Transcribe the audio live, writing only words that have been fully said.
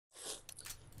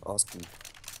Austin,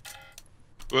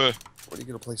 What? when are you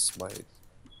gonna play Smite?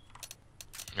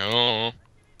 No.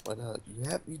 Why not?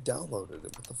 You downloaded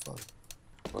it. What the fuck?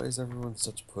 Why is everyone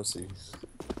such pussies?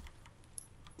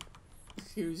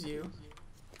 Excuse you.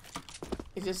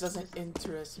 It just doesn't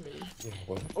interest me. Yeah,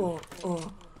 what?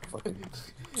 Oh. Fucking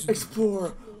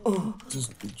Explore. Oh.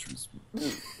 doesn't interest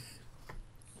me.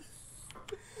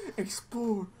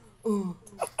 Explore. Oh.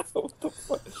 What the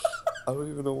fuck? I don't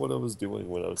even know what I was doing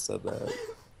when I said that.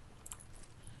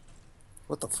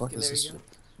 What the fuck Okay, is there this you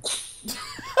shit?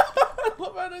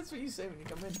 What about that's what you say when you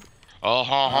come in? Oh,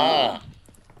 ha.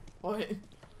 What?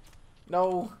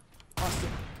 No. Austin.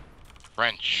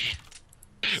 French.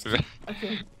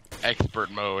 Okay. Expert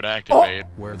mode activate.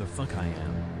 Where the fuck I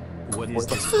am? What is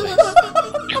this place?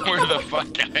 Where the fuck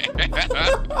I am?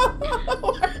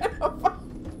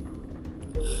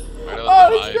 Oh,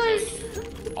 that's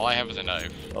great. All I have is a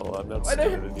knife. Oh, I'm not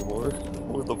scared anymore.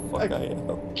 Where the fuck I am?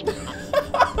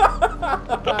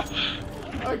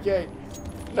 Okay.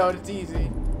 No, it's easy.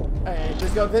 Alright,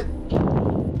 let's go with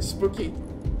it. Spooky.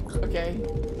 Okay.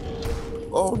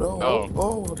 Oh no! Oh.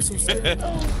 Oh, I'm so scared.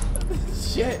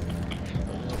 Shit.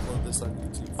 I'll upload this on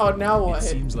YouTube. Oh, now what? It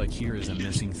seems like here is a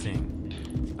missing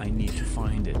thing. I need to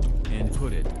find it and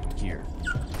put it here.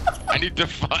 I need to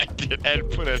find it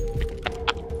and put it.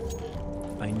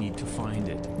 I need to find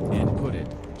it and put it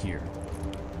here.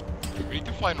 We need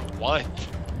to find what?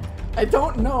 I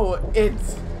don't know.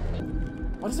 It's.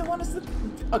 What does it want us to?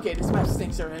 Okay, this map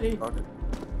stinks already. Okay.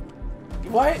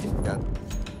 What? Got it.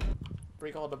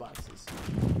 Break all the boxes.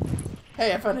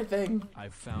 Hey, I found a thing.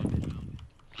 I've found it.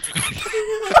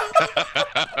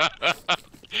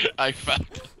 I found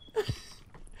it.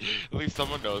 At least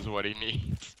someone knows what he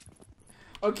needs.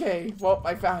 Okay, well,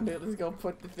 I found it. Let's go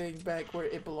put the thing back where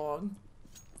it belongs.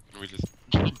 We just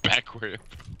backward.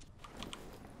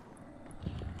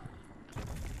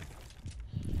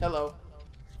 Hello.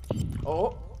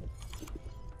 Oh.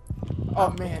 Oh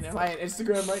man, am I on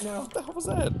Instagram right now? What the hell was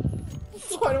that?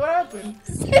 What happened?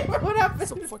 What happened?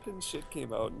 Some fucking shit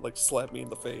came out and like slapped me in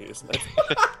the face.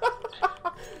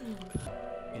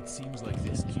 It seems like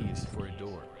this key is for a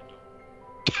door.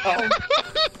 Oh.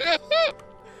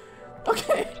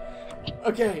 Okay.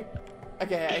 Okay.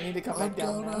 Okay, I need to come back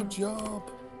down now.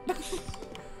 Jump.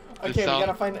 Okay, we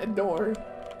gotta find a door.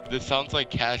 This sounds like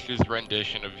Cash's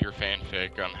rendition of your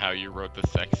fanfic on how you wrote the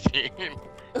sex scene.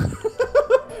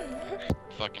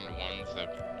 Fucking one zip.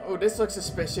 Oh, this looks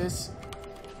suspicious.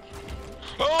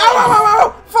 Oh!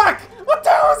 Ow! Fuck! What the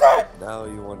hell was that? Now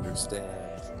you understand.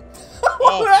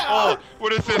 Oh,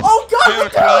 what is this? Oh god,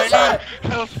 what the hell is that?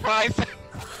 Hell's fries.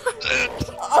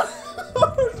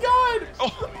 Oh god!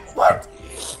 Oh. What?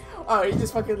 Oh, he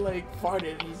just fucking like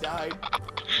farted and he died.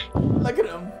 Look at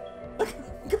him. Look at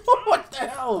him. What the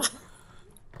hell?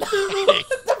 What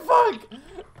the fuck?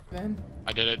 Man.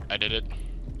 I did it.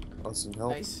 Austin,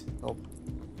 help. Nice. Help.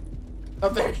 Oh,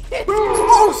 there he is.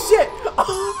 Oh shit!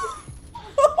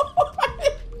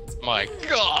 My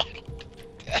god.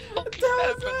 What the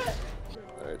hell is that?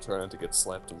 Alright, try not to get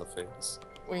slapped in the face.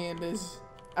 We in this.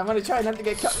 I'm gonna try not to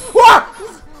get cut. What?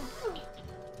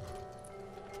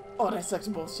 Oh, that sucks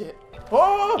bullshit.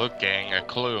 Oh! Look, gang, a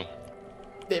clue.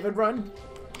 David, run.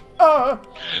 Oh!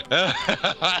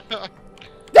 Jeez.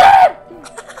 Dad!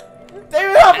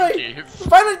 David, help me!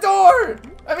 Find a door!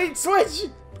 I mean, switch!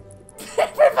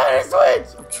 Find a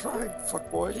switch! I'm trying,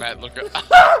 fuckboy. Matt, look at.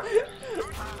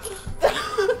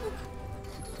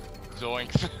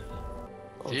 Zoinks.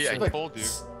 Oh, See, I shit. told you.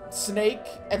 Snake,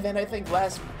 and then I think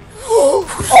last.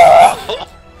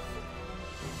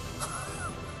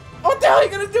 What the hell are you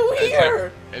gonna do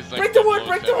here? It's like Break the wood!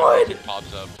 Break the wood! It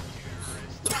pops up.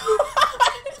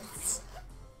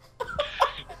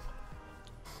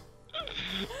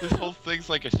 This whole thing's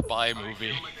like a spy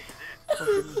movie. What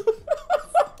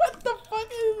the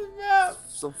fuck is this map?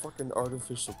 Some fucking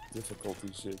artificial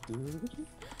difficulty shit, dude.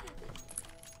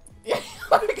 Yeah,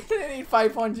 I'm gonna need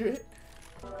 500.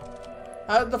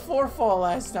 How did the 4 fall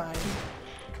last time?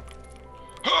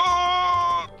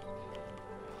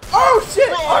 Oh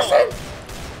shit! Austin!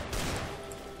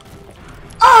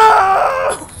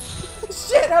 Oh!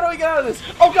 Shit! How do we get out of this?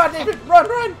 Oh god, David! Run!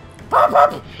 Run! Hop!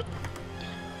 Hop!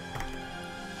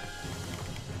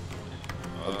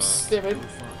 David,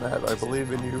 Matt, I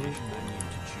believe in you.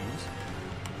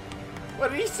 what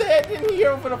did he say? I didn't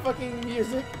hear over the fucking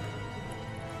music.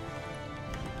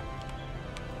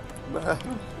 Matt.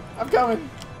 I'm coming.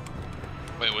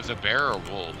 Wait, was it a bear or a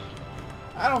wolf?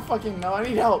 I don't fucking know. I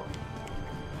need help.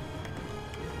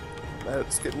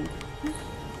 Matt's getting...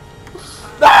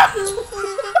 Don't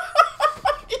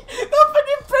put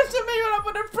in pressure me when I'm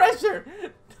under pressure.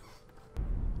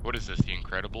 What What is this, The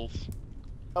Incredibles?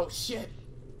 Oh shit.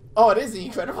 Oh, it is The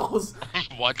Incredibles.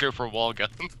 Watch out for wall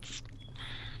guns.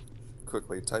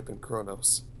 Quickly, type in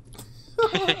Kronos.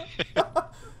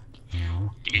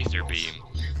 Laser beam.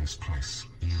 Leave this place.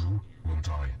 You will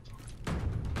die.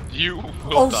 You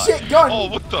will Oh, die. shit, gun! Oh,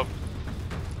 what the?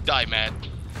 Die, Matt.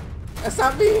 That's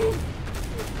not me. Oh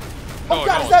No,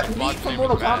 god, no, is that the me bot's from name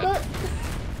Mortal is Matt. Kombat?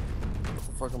 What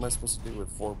the fuck am I supposed to do with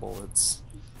 4 bullets?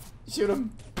 Shoot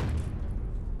him.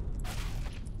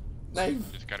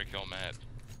 Knife. Just gotta kill Matt.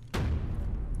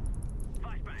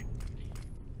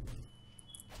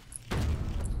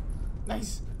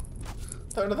 Nice.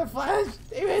 Throw another flash.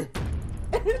 Damn it.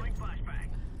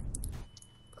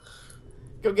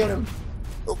 Go get him.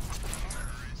 Oh.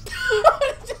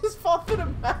 Just fall through the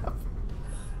map.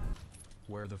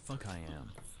 Where the fuck I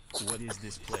am? What is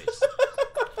this place?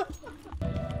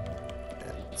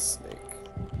 And snake.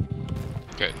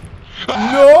 Good.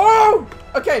 No!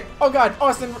 Okay. Oh god.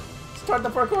 Austin, start the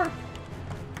parkour.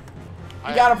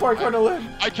 You gotta parkour to live.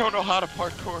 I don't know how to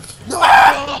parkour.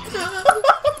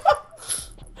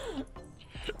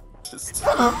 Just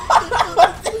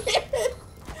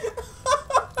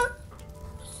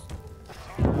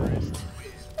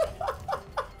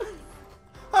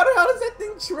How does that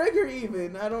thing trigger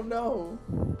even? I don't know.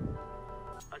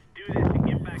 Let's do this and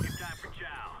get back in time for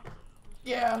chow.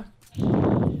 Yeah.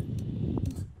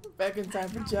 Back in time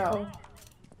for Joe.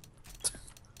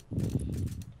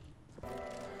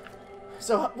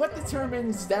 So what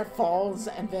determines that falls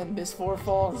and then this 4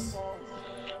 falls?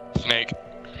 Snake.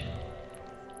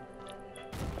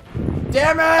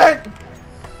 Damn it!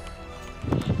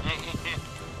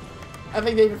 I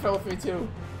think David fell with me too.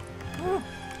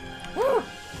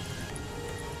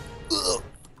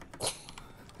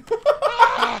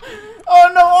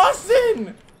 Oh no,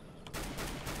 Austin!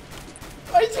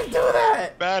 Why did you do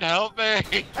that? Matt, help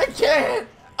me. I can't!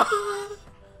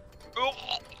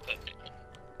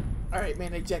 Alright,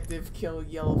 main objective, kill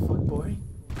yellow fuckboy.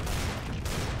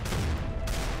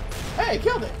 Hey,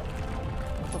 killed it!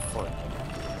 what the fuck?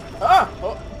 Ah!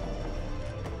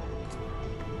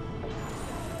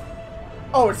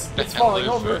 Oh, it's falling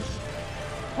over. This?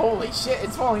 Holy shit,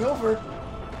 it's falling over.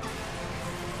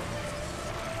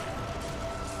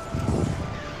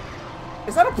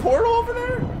 Is that a portal over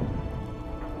there?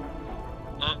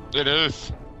 It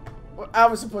is. Well, I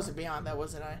was supposed to be on that,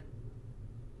 wasn't I?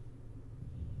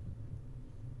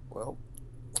 Well,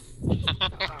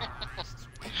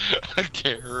 A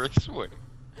terrorist win.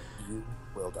 you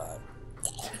will die.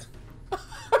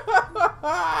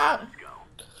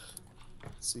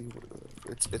 See,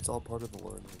 it's all part of the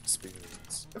learning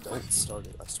experience. Don't start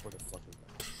it. I swear to fucking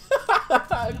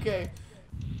God. Okay.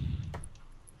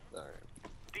 Alright.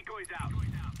 Decoys out.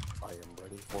 I am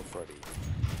ready for Freddy.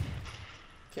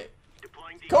 Okay.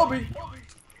 Deploying decoys. Kobe!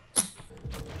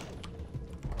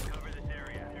 Cover this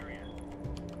area.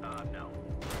 No.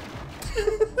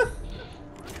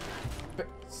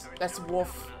 That's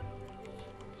Wolf.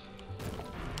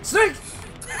 Snake!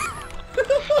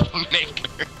 Snake.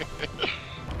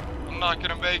 I'm not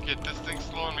gonna make it. This thing's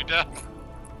slowing me down.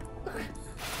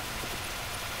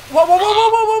 Whoa, whoa, whoa,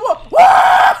 whoa, whoa, whoa,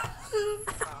 whoa!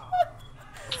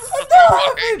 What the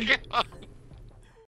Oh happened? my God.